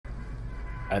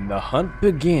And the hunt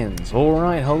begins.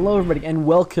 Alright, hello everybody, and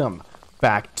welcome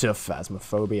back to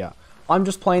Phasmophobia. I'm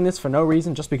just playing this for no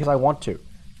reason, just because I want to.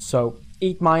 So,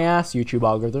 eat my ass, YouTube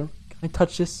algorithm. Can I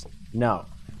touch this? No.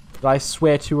 Did I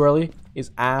swear too early?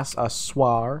 Is ass a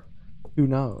swear? Who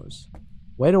knows?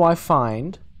 Where do I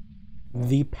find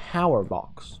the power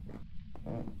box?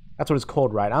 That's what it's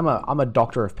called, right? I'm a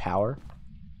doctor of power.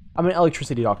 I'm an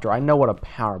electricity doctor. I know what a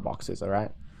power box is,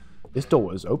 alright? This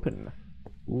door is open.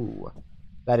 Ooh.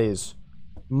 That is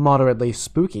moderately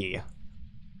spooky.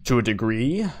 To a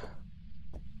degree. Is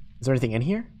there anything in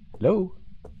here? Hello?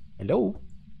 Hello?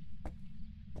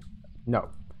 No.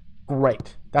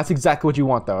 Great. That's exactly what you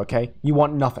want, though, okay? You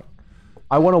want nothing.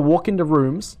 I want to walk into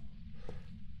rooms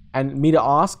and me to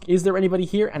ask, is there anybody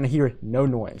here? And hear no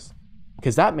noise.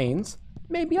 Because that means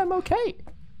maybe I'm okay.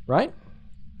 Right?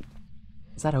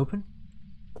 Is that open?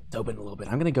 It's open a little bit.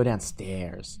 I'm going to go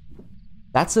downstairs.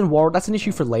 That's an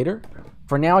issue for later.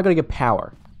 For now, I gotta get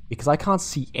power because I can't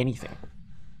see anything.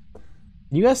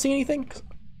 Can you guys see anything?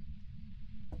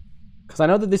 Because I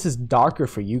know that this is darker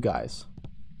for you guys.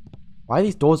 Why are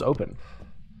these doors open?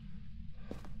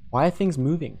 Why are things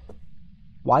moving?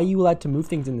 Why are you allowed to move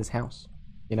things in this house?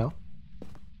 You know?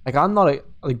 Like, I'm not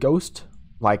a ghost,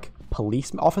 like,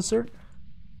 police officer.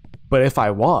 But if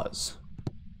I was,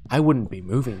 I wouldn't be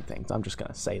moving things. I'm just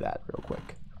gonna say that real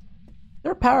quick. Is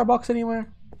there a power box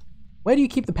anywhere? Where do you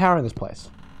keep the power in this place?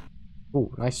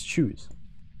 Ooh, nice shoes.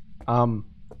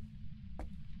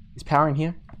 Is power in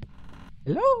here?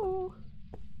 Hello?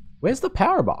 Where's the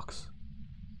power box?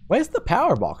 Where's the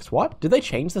power box? What? Did they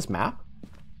change this map?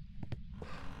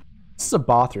 This is a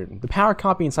bathroom. The power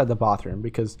can't be inside the bathroom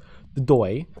because the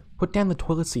doy. Put down the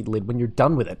toilet seat lid when you're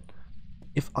done with it.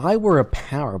 If I were a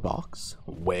power box,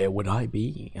 where would I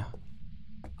be?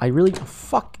 I really...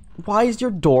 Fuck. Why is your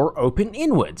door open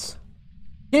inwards?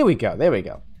 Here we go. There we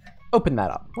go. Open that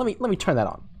up. Let me turn that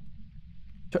on.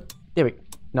 There we go.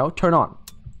 No, turn on.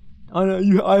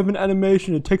 I have an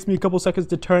animation. It takes me a couple seconds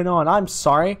to turn on. I'm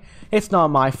sorry. It's not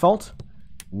my fault.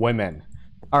 Women.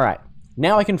 Alright.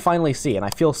 Now I can finally see, and I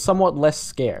feel somewhat less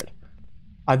scared.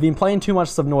 I've been playing too much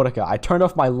Subnautica. I turned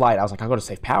off my light. I was like, I gotta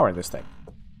save power in this thing.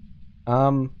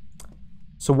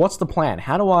 So what's the plan?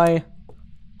 How do I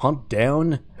hunt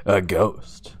down a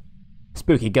ghost?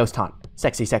 Spooky ghost hunt.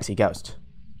 Sexy, sexy ghost.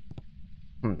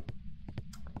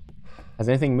 Has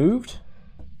anything moved?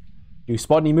 Do you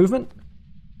spot any movement?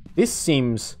 This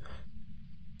seems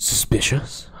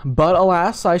suspicious. But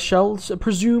alas, I shall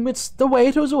presume it's the way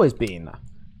it has always been.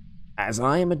 As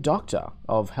I am a doctor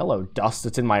of, hello, dust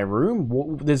that's in my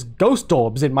room. There's ghost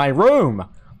orbs in my room.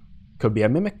 Could be a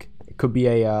mimic. It could be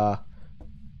a,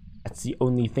 that's the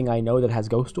only thing I know that has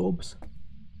ghost orbs.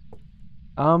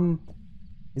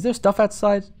 Is there stuff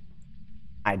outside?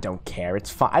 I don't care. It's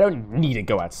fine. I don't need to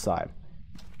go outside.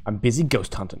 I'm busy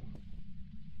ghost hunting.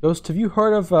 Ghost, have you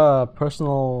heard of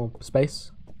personal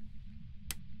space?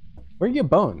 Where are your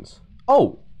bones?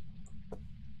 Oh!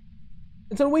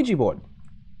 It's on a Ouija board.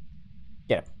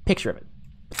 Get a picture of it.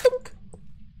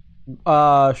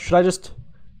 Should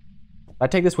I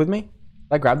take this with me? Did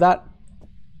I grab that?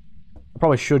 I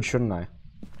probably should, shouldn't I?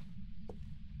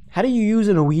 How do you use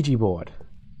an Ouija board?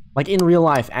 Like in real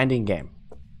life and in game?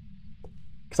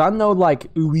 Because I'm no, like,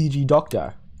 Ouija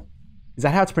doctor. Is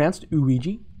that how it's pronounced?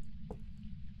 Ouija?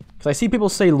 Because I see people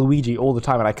say Luigi all the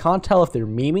time, and I can't tell if they're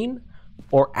memeing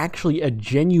or actually a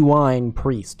genuine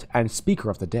priest and speaker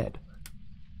of the dead.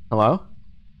 Hello?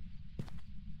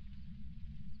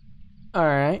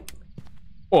 Alright.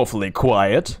 Awfully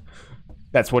quiet.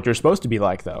 That's what you're supposed to be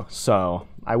like, though, so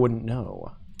I wouldn't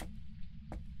know.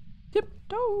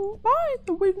 Tiptoe by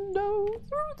the window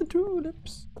through the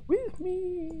tulips with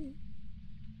me.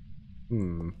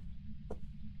 Am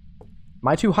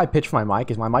I too high pitched for my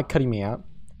mic? Is my mic cutting me out?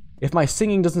 If my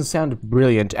singing doesn't sound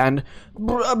brilliant and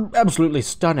absolutely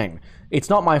stunning, it's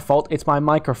not my fault, it's my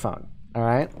microphone.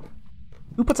 Alright?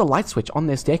 Who puts a light switch on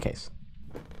their staircase?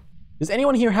 Does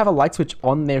anyone here have a light switch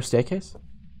on their staircase?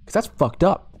 Because that's fucked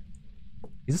up.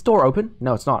 Is this door open?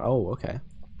 No, it's not. Oh, okay.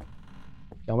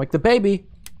 Don't wake the baby.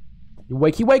 You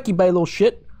wakey wakey, baby, little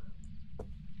shit.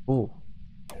 Ooh.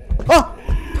 Ah!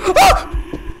 Ah!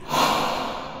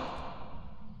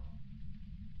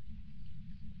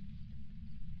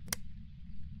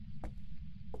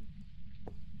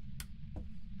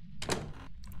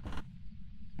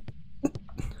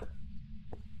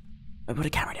 I put a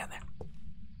camera down there.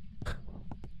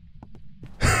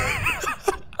 What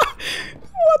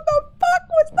the fuck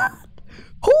was that?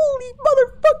 Holy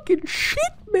motherfucking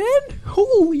shit, man!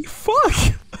 Holy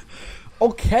fuck!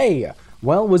 Okay,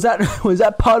 well, was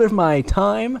that part of my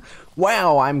time?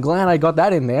 Wow, I'm glad I got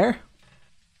that in there.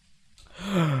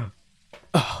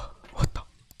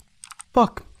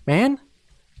 Fuck, man.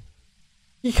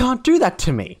 You can't do that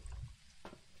to me.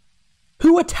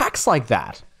 Who attacks like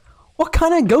that? What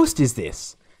kind of ghost is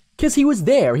this? Because he was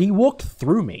there. He walked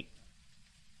through me.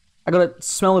 I got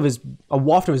a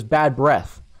waft of his bad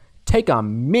breath. Take a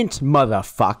mint,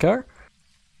 motherfucker.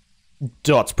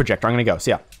 Dots projector. I'm gonna go.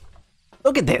 See ya.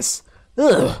 Look at this.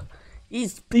 Ugh.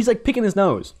 He's like picking his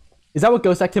nose. Is that what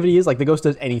ghost activity is? Like the ghost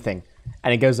does anything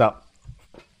and it goes up.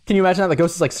 Can you imagine that? The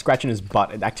ghost is like scratching his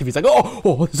butt and the activity's like,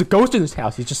 oh, there's a ghost in this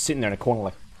house. He's just sitting there in a corner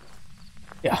like,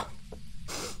 yeah.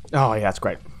 Oh yeah, that's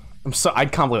great. I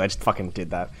can't believe I just fucking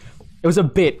did that. It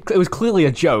was clearly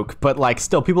a joke, but like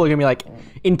still people are gonna be like,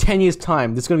 in 10 years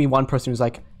time, there's gonna be one person who's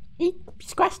like, he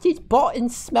scratched his butt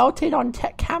and smelt it on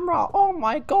camera. Oh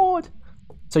my god.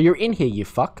 So you're in here, you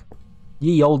fuck.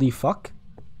 Ye oldie fuck.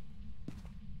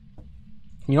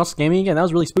 Can you not scare me again? That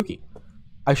was really spooky.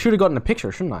 I should have gotten a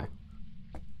picture, shouldn't I?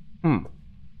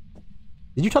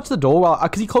 Did you touch the door while...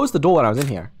 Because he closed the door when I was in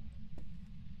here.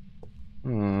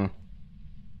 I'm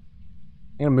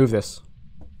gonna move this.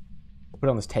 Put it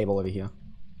on this table over here.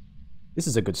 This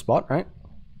is a good spot, right?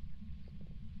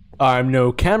 I'm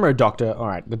no camera doctor.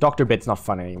 Alright, the doctor bit's not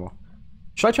fun anymore.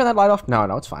 Should I turn that light off? No,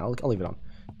 it's fine. I'll leave it on.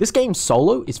 This game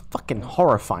solo is fucking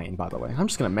horrifying, by the way. I'm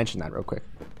just gonna mention that real quick.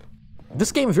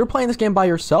 This game, if you're playing this game by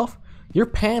yourself, your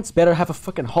pants better have a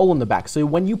fucking hole in the back, so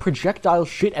when you projectile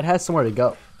shit, it has somewhere to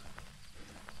go.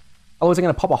 Otherwise, I'm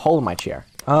gonna pop a hole in my chair.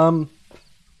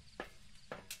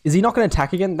 Is he not gonna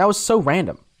attack again? That was so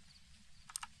random.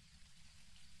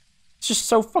 It's just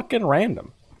so fucking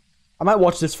random. I might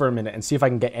watch this for a minute and see if I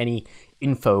can get any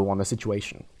info on the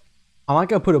situation. I might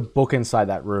go put a book inside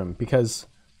that room, because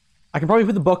I can probably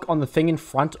put the book on the thing in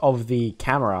front of the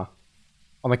camera.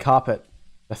 On the carpet.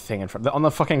 The thing in front, on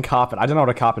the fucking carpet. I don't know what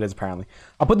a carpet is, apparently.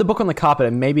 I'll put the book on the carpet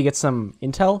and maybe get some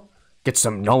intel. Get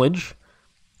some knowledge.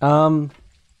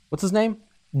 What's his name?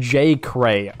 J.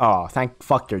 Cray. Oh, thank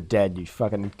fuck you're dead, you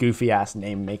fucking goofy-ass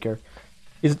name maker.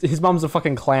 His mom's a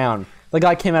fucking clown. The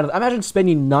guy came out of... Imagine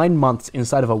spending 9 months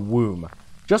inside of a womb.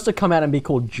 Just to come out and be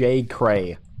called J.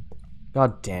 Cray.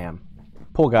 God damn.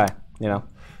 Poor guy, you know.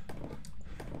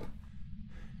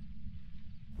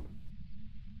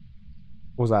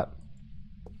 What was that?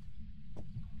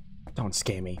 Don't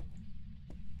scare me.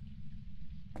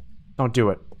 Don't do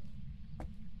it.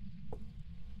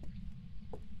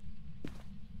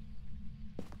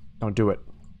 Don't do it.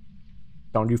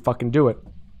 Don't you fucking do it.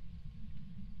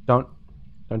 Don't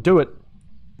do it.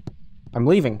 I'm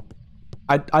leaving.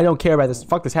 I don't care about this.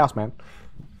 Fuck this house, man.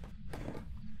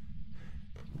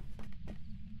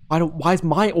 Why is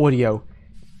my audio...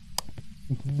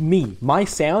 My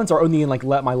sounds are only in like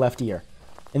my left ear.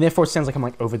 And therefore it sounds like I'm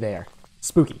like over there.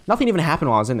 Spooky. Nothing even happened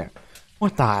while I was in there.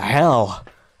 What the hell?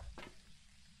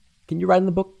 Can you write in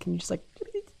the book? Can you just like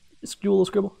do a little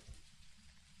scribble?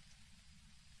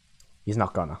 He's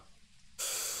not gonna.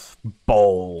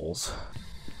 Balls.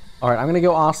 Alright, I'm gonna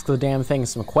go ask the damn thing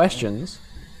some questions.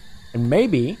 And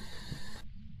maybe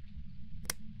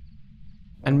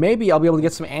I'll be able to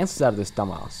get some answers out of this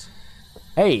dumbass.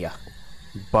 Hey,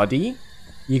 buddy.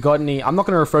 You got any... I'm not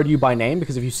gonna refer to you by name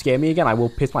because if you scare me again, I will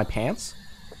piss my pants.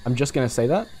 I'm just gonna say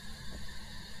that.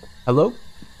 Hello?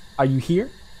 Are you here?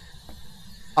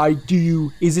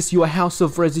 Is this your house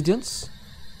of residence?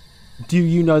 Do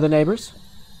you know the neighbors?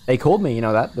 They called me, you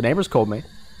know that. The neighbors called me.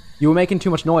 You were making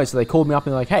too much noise, so they called me up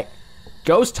and they're like, hey,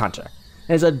 ghost hunter.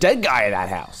 There's a dead guy in that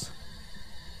house.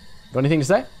 Got anything to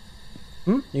say?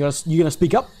 You gonna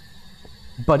speak up?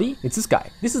 Buddy, it's this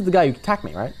guy. This is the guy who attacked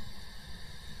me, right?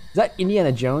 Is that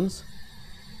Indiana Jones?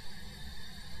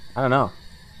 I don't know.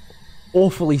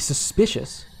 Awfully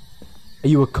suspicious. Are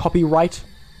you a copyright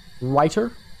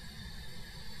writer?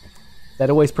 That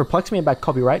always perplexed me about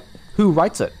copyright. Who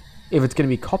writes it if it's going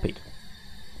to be copied?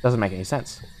 Doesn't make any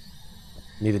sense.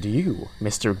 Neither do you,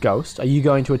 Mr. Ghost. Are you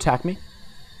going to attack me?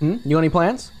 You got any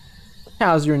plans?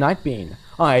 How's your night been?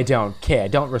 I don't care.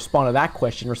 Don't respond to that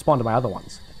question. Respond to my other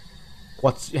ones.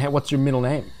 What's your middle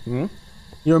name?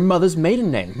 Your mother's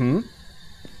maiden name?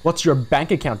 What's your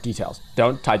bank account details?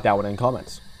 Don't type that one in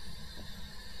comments.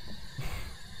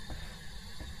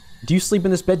 Do you sleep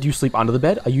in this bed? Do you sleep under the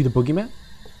bed? Are you the boogeyman?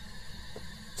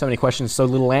 So many questions, so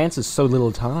little answers, so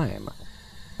little time.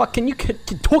 Fuck, can you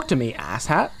talk to me,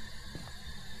 asshat?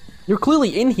 You're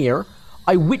clearly in here.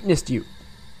 I witnessed you.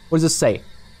 What does this say?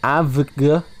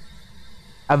 Avga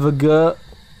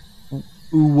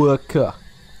uwaka.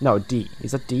 No, D.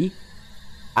 Is that D?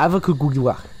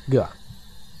 Avakugugwa.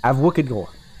 Avwakaga.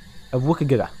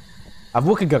 Avwakaga.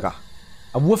 Avwakaga.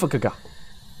 Avwakaga.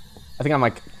 I think I'm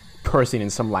like cursing in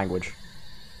some language.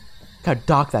 Look how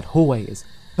dark that hallway is.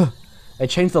 They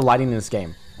changed the lighting in this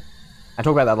game. I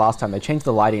talked about that last time. They changed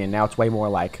the lighting and now it's way more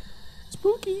like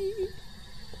spooky.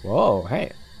 Whoa,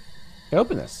 hey. Can I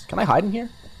open this? Can I hide in here?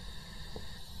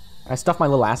 Can I stuff my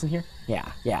little ass in here?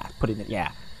 Yeah, put it in,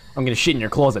 yeah. I'm gonna shit in your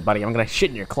closet, buddy. I'm gonna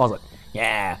shit in your closet.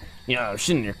 Yeah, I'm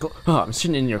shitting in your I'm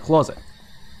shitting in your closet.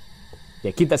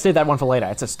 Yeah, save that one for later.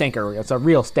 It's a stinker. It's a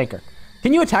real stinker.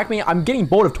 Can you attack me? I'm getting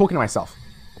bored of talking to myself.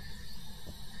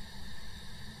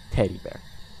 Teddy bear.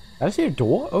 Did I see a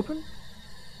door open?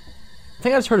 I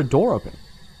think I just heard a door open.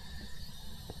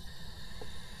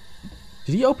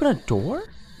 Did he open a door?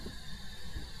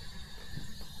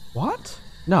 What?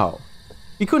 No.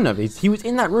 He couldn't have. He was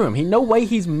in that room. No way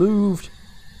he's moved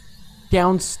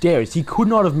downstairs. He could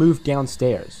not have moved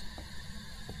downstairs.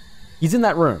 He's in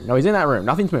that room. No, he's in that room.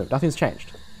 Nothing's moved. Nothing's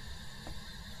changed.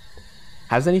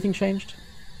 Has anything changed?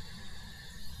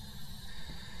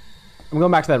 I'm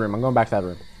going back to that room. I'm going back to that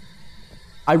room.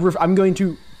 I'm going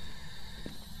to...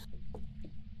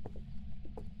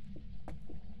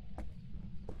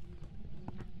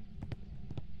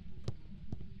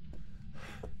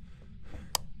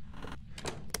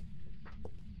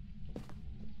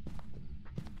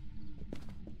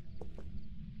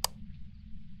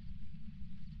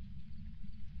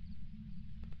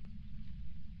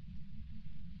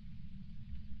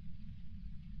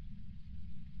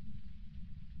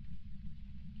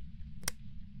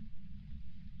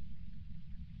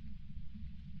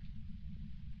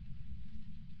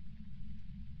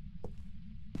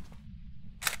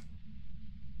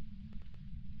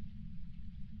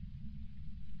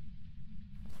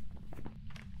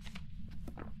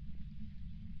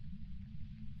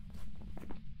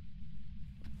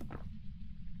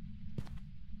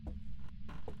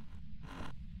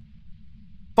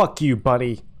 Fuck you,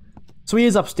 buddy. So he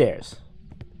is upstairs.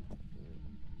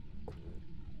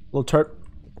 Little turp.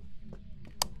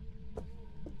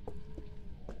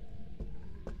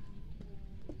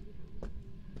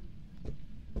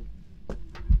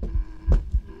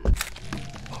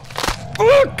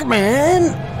 Fuck,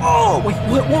 man! Oh, wait,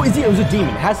 what is it? It was a demon.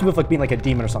 It has to be with, like, being like a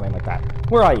demon or something like that.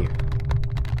 Where are you?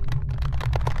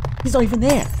 He's not even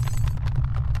there.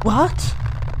 What?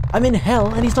 I'm in hell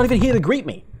and he's not even here to greet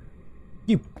me.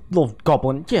 You little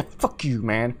goblin. Yeah, fuck you,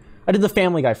 man. I did the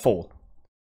Family Guy full.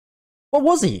 What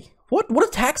was he? What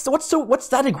attacks? What's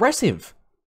that aggressive?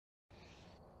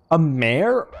 A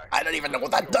mare? I don't even know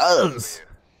what that does.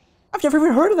 I've never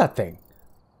even heard of that thing.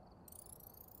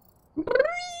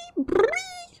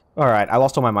 Alright, I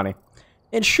lost all my money.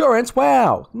 Insurance,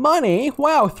 wow. Money,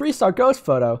 wow. 3-star ghost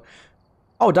photo.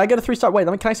 Oh, did I get a 3-star? Wait,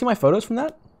 can I see my photos from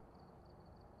that?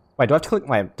 Wait, do I have to click?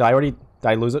 Wait, did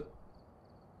I lose it?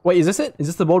 Wait, is this it? Is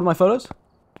this the board of my photos? Okay,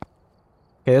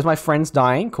 there's my friends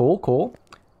dying. Cool, cool.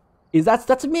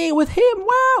 That's me with him.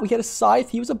 Wow, he had a scythe.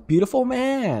 He was a beautiful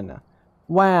man.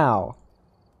 Wow.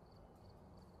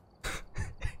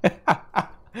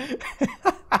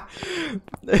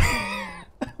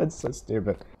 That's so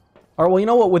stupid. All right, well, you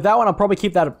know what? With that one, I'll probably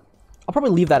leave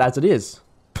that as it is.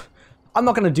 I'm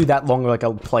not gonna do that long like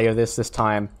a play of this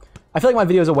time. I feel like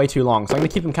my videos are way too long, so I'm gonna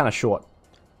keep them kind of short.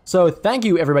 So thank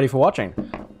you everybody for watching.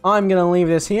 I'm gonna leave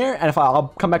this here, and I'll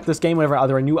come back to this game whenever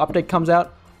either a new update comes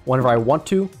out, whenever I want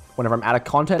to, whenever I'm out of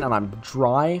content and I'm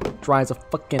dry as a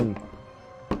fucking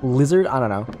lizard. I don't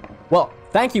know. Well,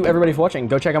 thank you everybody for watching.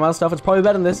 Go check out my other stuff. It's probably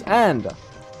better than this, and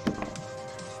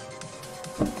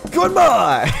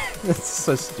goodbye. That's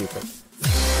so stupid.